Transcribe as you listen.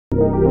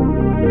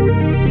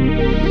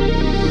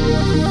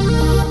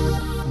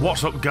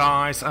What's up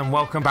guys, and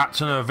welcome back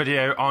to another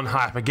video on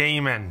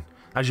HyperGAMING.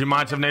 As you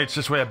might have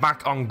noticed, we're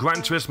back on Gran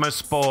Turismo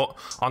Sport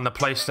on the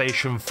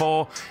PlayStation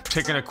 4,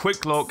 taking a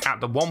quick look at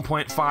the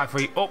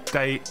 1.53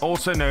 update,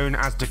 also known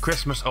as the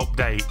Christmas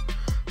update.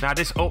 Now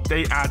this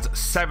update adds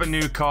 7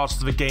 new cars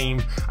to the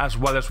game, as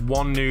well as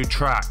 1 new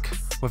track.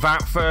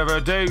 Without further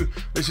ado,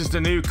 this is the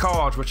new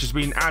card which has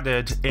been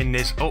added in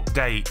this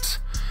update.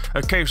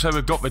 Okay, so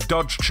we've got the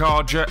Dodge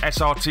Charger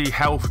SRT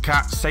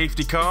Hellcat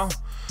safety car,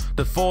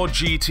 the Ford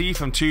GT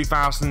from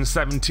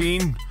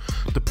 2017,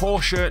 the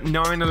Porsche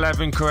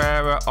 911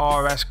 Carrera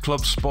RS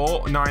Club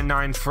Sport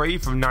 993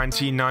 from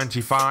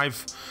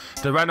 1995,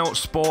 the Renault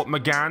Sport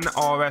Megane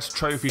RS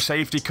Trophy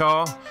Safety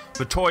Car,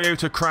 the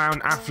Toyota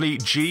Crown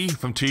Athlete G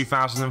from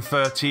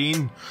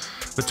 2013,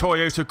 the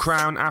Toyota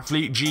Crown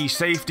Athlete G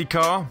Safety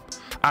Car,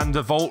 and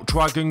the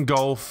Volkswagen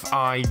Golf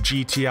I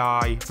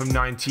GTI from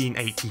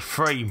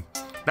 1983.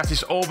 That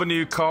is all the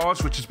new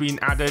cars which has been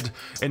added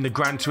in the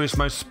Gran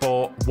Turismo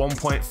Sport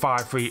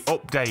 1.53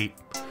 update.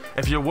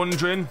 If you're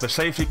wondering, the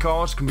safety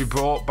cars can be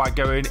brought by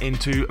going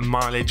into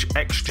mileage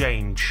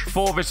exchange.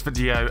 For this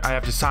video, I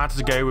have decided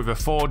to go with a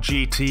Ford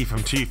GT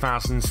from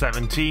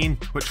 2017,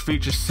 which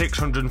features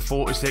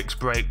 646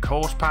 brake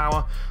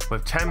horsepower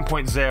with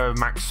 10.0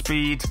 max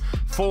speed,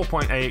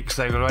 4.8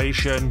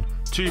 acceleration,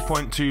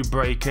 2.2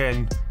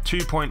 braking,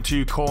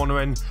 2.2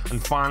 cornering,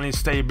 and finally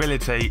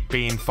stability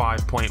being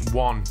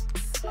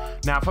 5.1.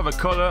 Now for the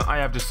colour, I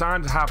have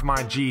decided to have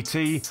my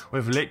GT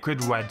with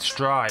liquid red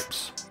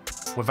stripes.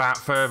 Without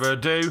further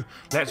ado,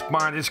 let's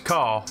buy this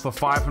car for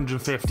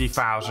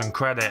 550,000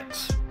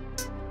 credits.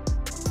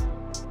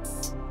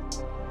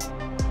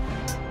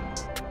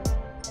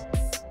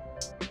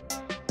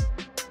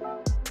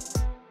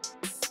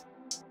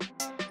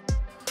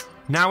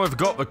 Now we've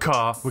got the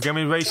car, we're going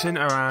to be racing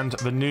around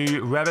the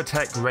new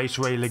WeatherTech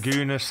Raceway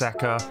Laguna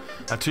Seca,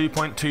 a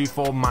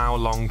 2.24 mile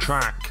long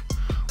track.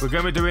 We're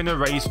going to be doing a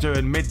race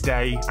during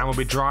midday and we'll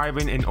be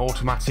driving in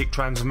automatic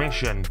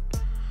transmission.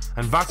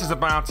 And that is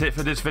about it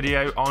for this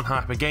video on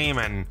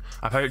HyperGAMING.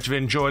 I hope you've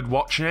enjoyed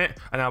watching it,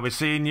 and I'll be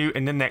seeing you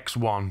in the next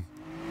one.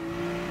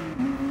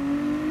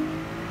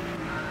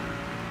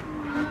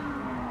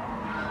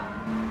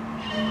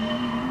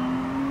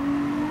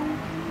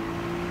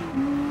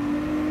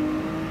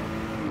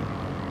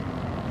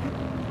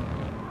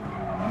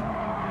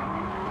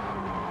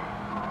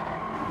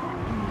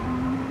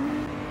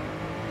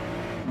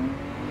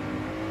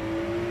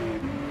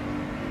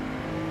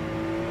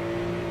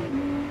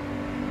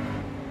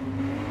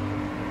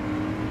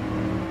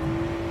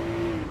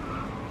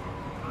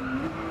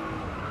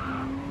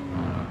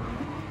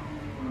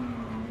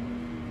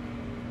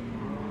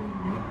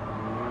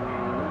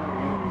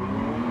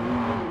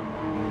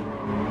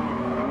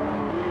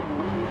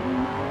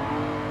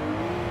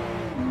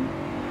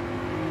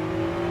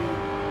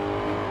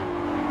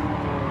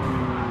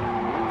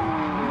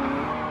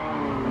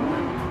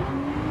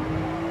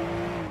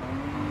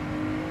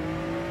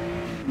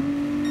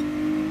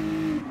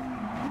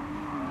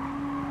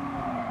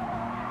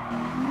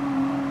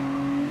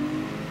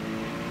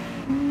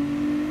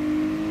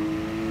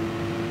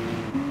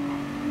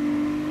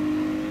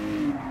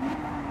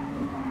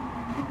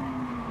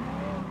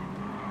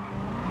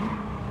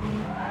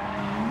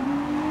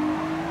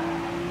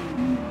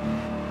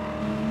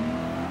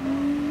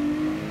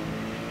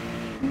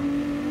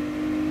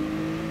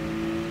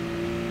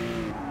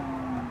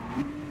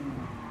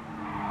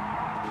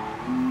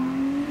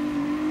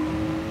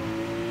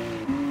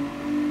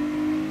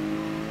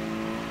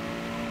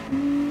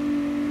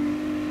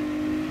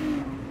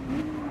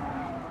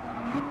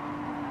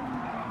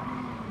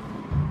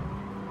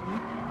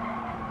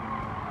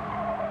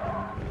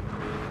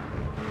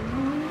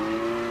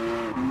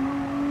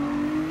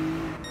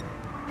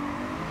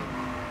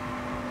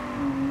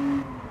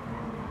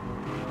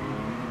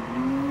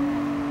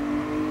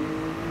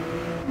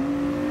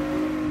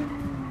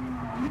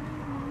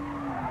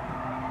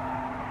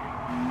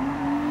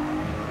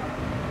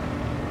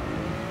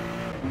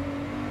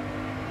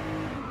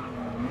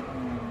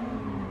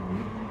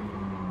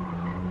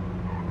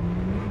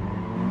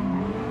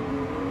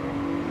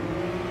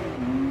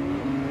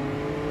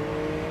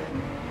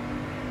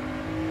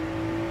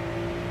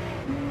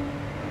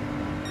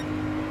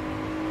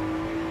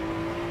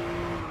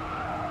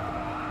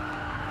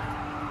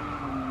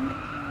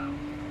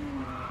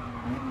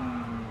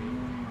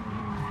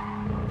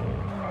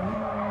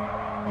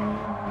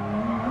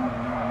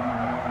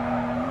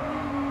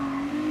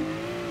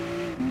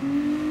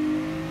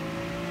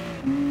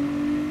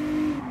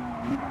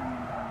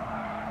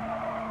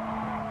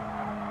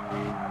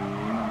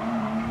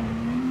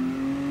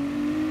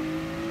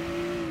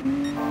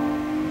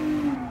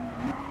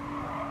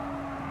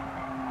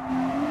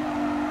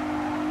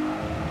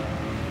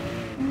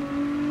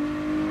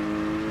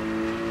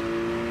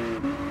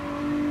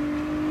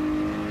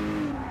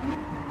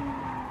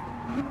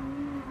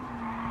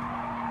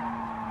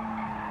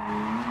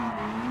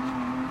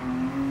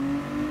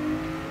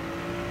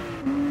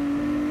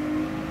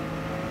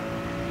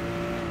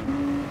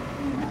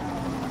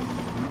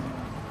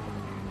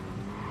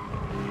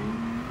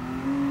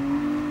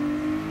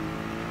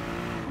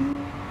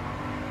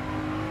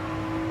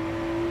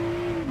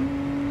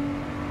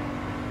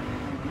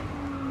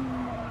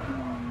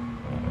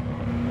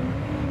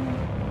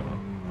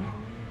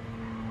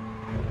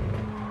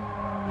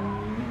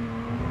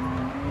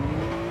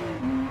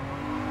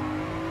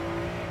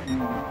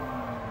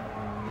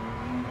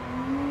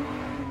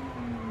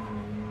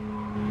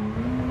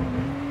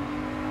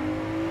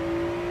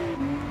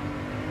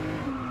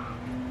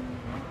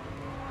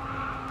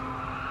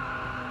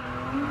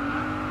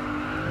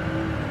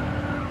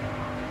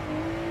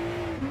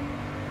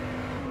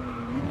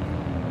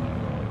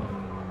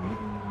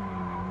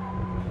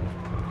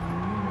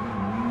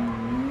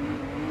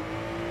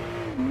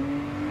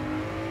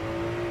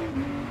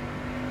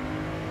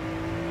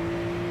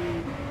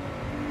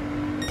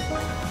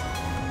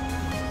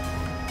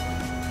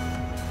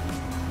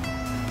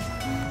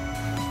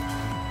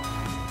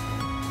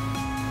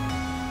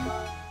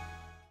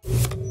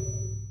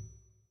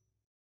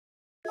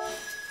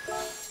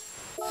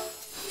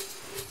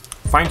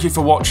 Thank you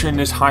for watching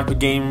this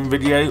HyperGAMING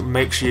video.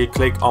 Make sure you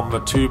click on the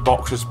 2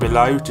 boxes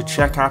below to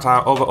check out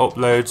our other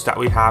uploads that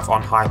we have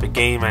on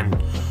HyperGAMING.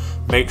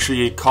 Make sure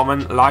you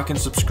comment, like and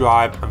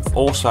subscribe, and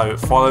also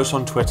follow us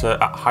on Twitter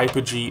at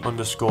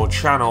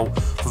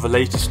hyperg_channel for the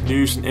latest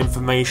news and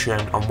information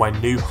on when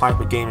new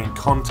HyperGAMING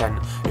content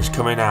is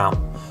coming out.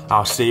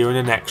 I'll see you in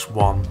the next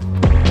one.